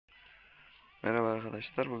Merhaba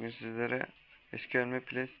arkadaşlar. Bugün sizlere SQL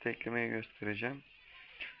Map ile site eklemeyi göstereceğim.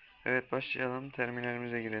 Evet, başlayalım.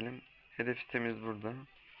 Terminalimize girelim. Hedef sitemiz burada.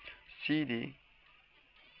 cd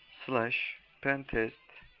 /pentest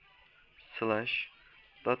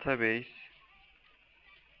 /database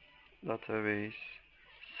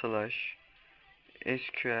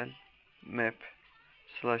 /sql map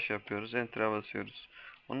yapıyoruz. Enter'a basıyoruz.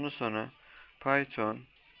 Ondan sonra python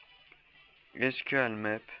sql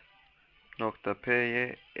map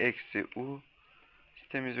 .py-u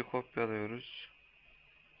sitemizi kopyalıyoruz.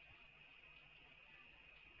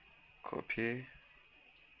 Copy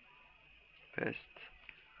paste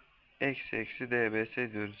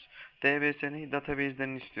 -dbs diyoruz. dbs'nin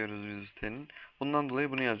database'lerini istiyoruz biz sitenin. Bundan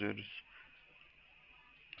dolayı bunu yazıyoruz.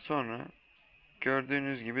 Sonra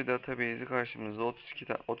gördüğünüz gibi database'i karşımızda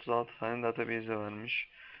 36 tane database varmış.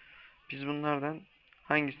 Biz bunlardan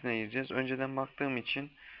hangisine gireceğiz? Önceden baktığım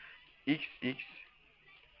için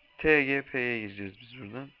tgp'ye gireceğiz biz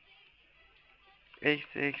buradan.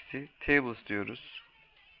 Tables diyoruz.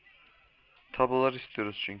 Tablolar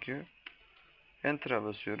istiyoruz çünkü. Enter'a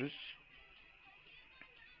basıyoruz.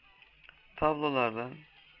 Tablolardan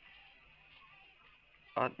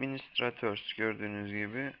administrators gördüğünüz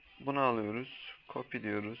gibi bunu alıyoruz. Copy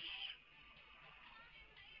diyoruz.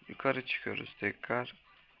 Yukarı çıkıyoruz tekrar.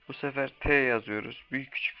 Bu sefer T yazıyoruz.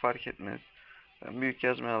 Büyük küçük fark etmez. Ben büyük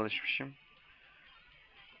yazmaya alışmışım.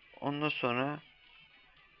 Ondan sonra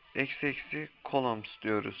columns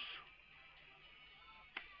diyoruz.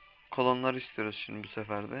 Kolonlar istiyoruz şimdi bu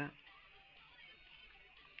sefer de.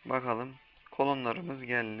 Bakalım. Kolonlarımız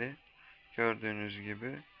geldi. Gördüğünüz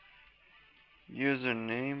gibi.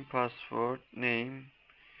 Username, password, name,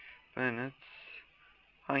 Bennett.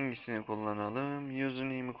 Hangisini kullanalım?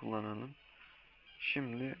 Username'i kullanalım.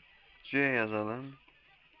 Şimdi C yazalım.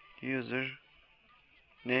 User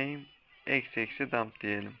name --dump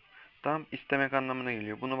diyelim. Dump istemek anlamına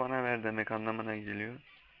geliyor. Bunu bana ver demek anlamına geliyor.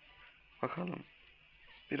 Bakalım.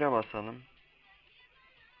 1'e basalım.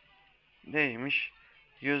 Neymiş?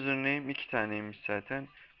 Username 2 taneymiş zaten.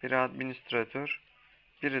 Biri administratör.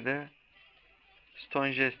 Biri de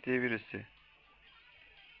Stonejes diye birisi.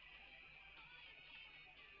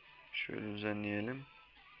 Şöyle düzenleyelim.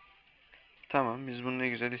 Tamam, biz bunu ne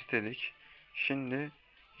güzel istedik. Şimdi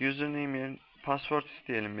username yerine password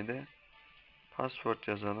isteyelim bir de. Password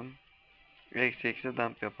yazalım.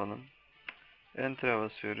 --dump yapalım. Enter'a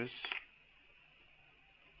basıyoruz.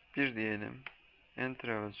 1 diyelim.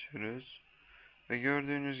 Enter'a basıyoruz. Ve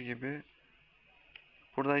gördüğünüz gibi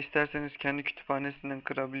burada isterseniz kendi kütüphanesinden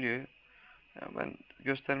kırabiliyor. Yani ben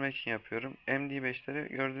göstermek için yapıyorum. MD5'leri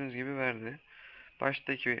gördüğünüz gibi verdi.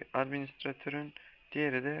 Baştaki administratörün,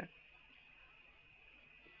 diğeri de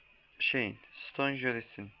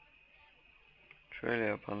Stonejes'in. Şöyle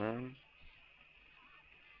yapalım.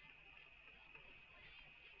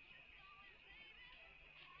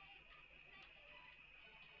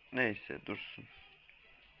 Neyse dursun.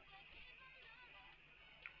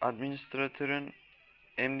 Administratörün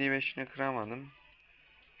MD5'ini kıramadım.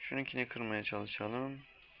 Şununkini kırmaya çalışalım.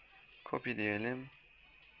 Copy diyelim.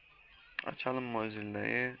 Açalım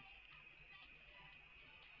Mozilla'yı.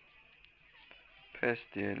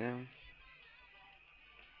 Paste diyelim.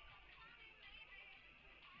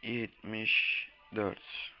 74.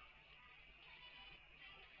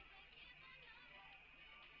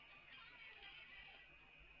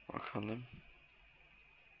 Bakalım.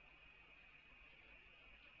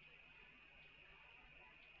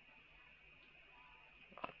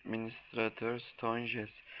 Administratör Stonejes.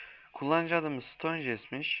 Kullanıcı adımız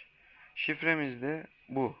Stonejes'miş. Şifremiz de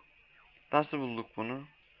bu. Nasıl bulduk bunu?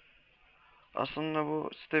 Aslında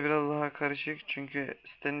bu site biraz daha karışık çünkü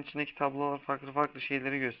sitenin içindeki tablolar farklı farklı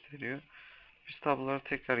şeyleri gösteriyor. Biz tabloları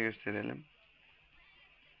tekrar gösterelim.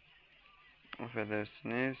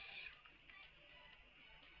 Affedersiniz.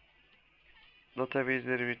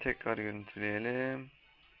 Database'leri bir tekrar görüntüleyelim.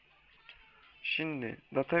 Şimdi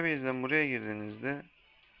database'den buraya girdiğinizde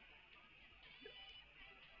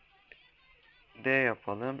D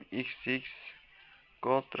yapalım.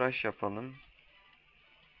 Gold Rush yapalım.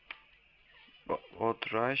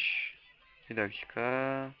 Gold Rush. Bir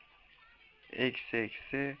dakika.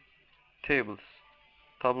 Tables.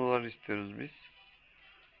 Tablolar istiyoruz biz.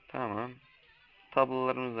 Tamam.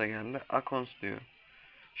 Tablolarımız da geldi. Accounts diyor.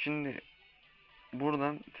 Şimdi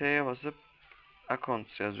buradan T'ye basıp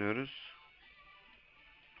Accounts yazıyoruz.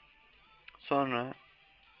 Sonra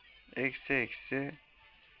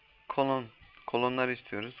kolonlar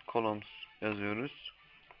istiyoruz. Columns yazıyoruz.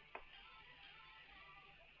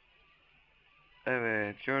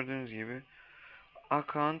 Evet, gördüğünüz gibi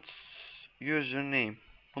account username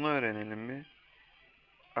Bunu öğrenelim bir.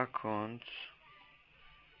 Account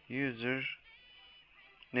user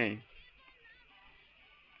name.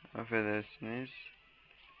 Affedersiniz.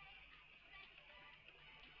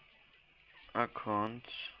 Account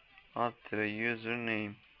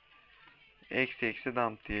username eksi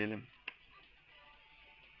dump diyelim.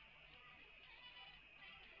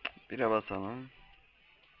 Bire basalım.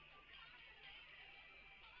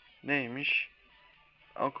 Neymiş?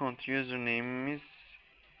 Account username'imiz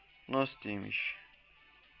Nosti'ymiş.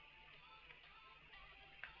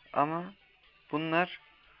 Ama bunlar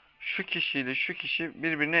şu kişiyle şu kişi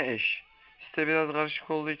birbirine eş. Site biraz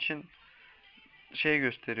karışık olduğu için şey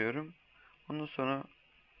gösteriyorum. Ondan sonra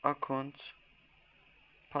account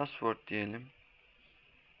password diyelim.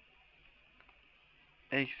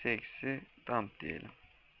 Eksi dump diyelim.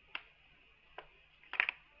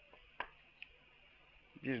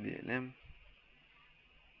 Bir diyelim.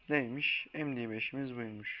 Neymiş? MD5'imiz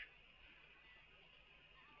buymuş.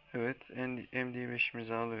 Evet,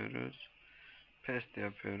 MD5'imizi alıyoruz. Paste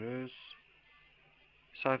yapıyoruz.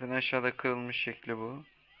 Zaten aşağıda kırılmış şekli bu.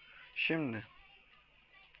 Şimdi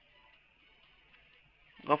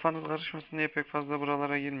kafanız karışmasın diye pek fazla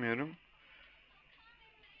buralara girmiyorum.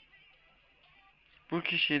 Bu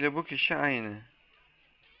kişiyle bu kişi aynı.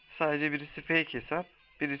 Sadece birisi fake hesap,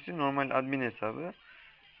 birisi normal admin hesabı.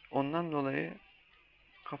 Ondan dolayı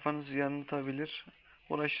kafanızı yanıltabilir.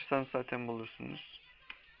 Uğraşırsanız zaten bulursunuz.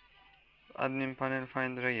 Admin panel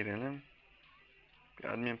finder'a girelim. Bir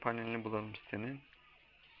admin panelini bulalım sitenin.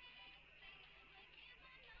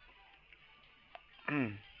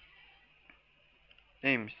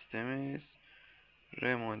 Neymiş sitemiz?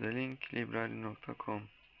 remodelinglibrary.com.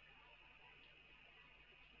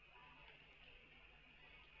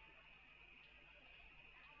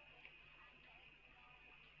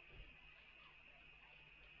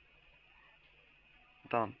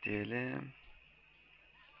 Dump diyelim.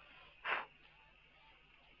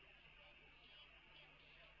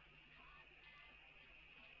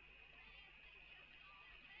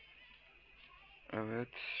 Evet,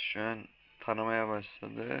 şu an taramaya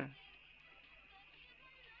başladı.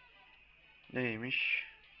 Neymiş?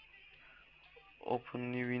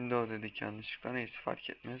 Open new window dedik yanlışlıkla. Neyse fark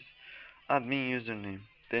etmez. Admin username.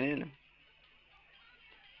 Deneyelim.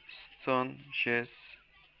 Stone Chess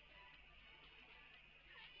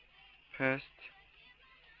Paste.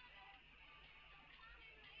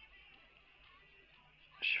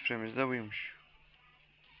 Şifremiz de buymuş.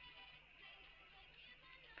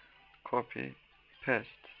 Copy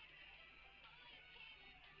Paste.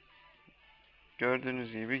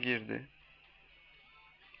 Gördüğünüz gibi girdi.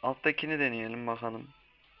 Alttakini deneyelim bakalım.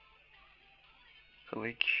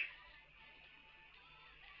 Click.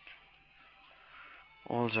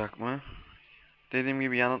 Olacak mı? Dediğim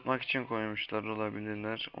gibi yanıltmak için koymuşlar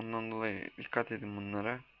olabilirler. Ondan dolayı dikkat edin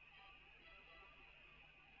bunlara.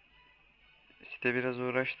 Site biraz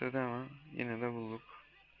uğraştırdı ama yine de bulduk.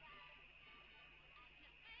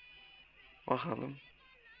 Bakalım.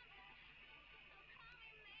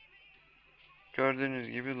 Gördüğünüz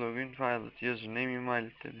gibi login failed username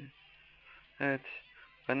invalid dedi. Evet.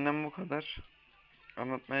 Benden bu kadar.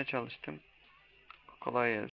 Anlatmaya çalıştım. Kolay gelsin.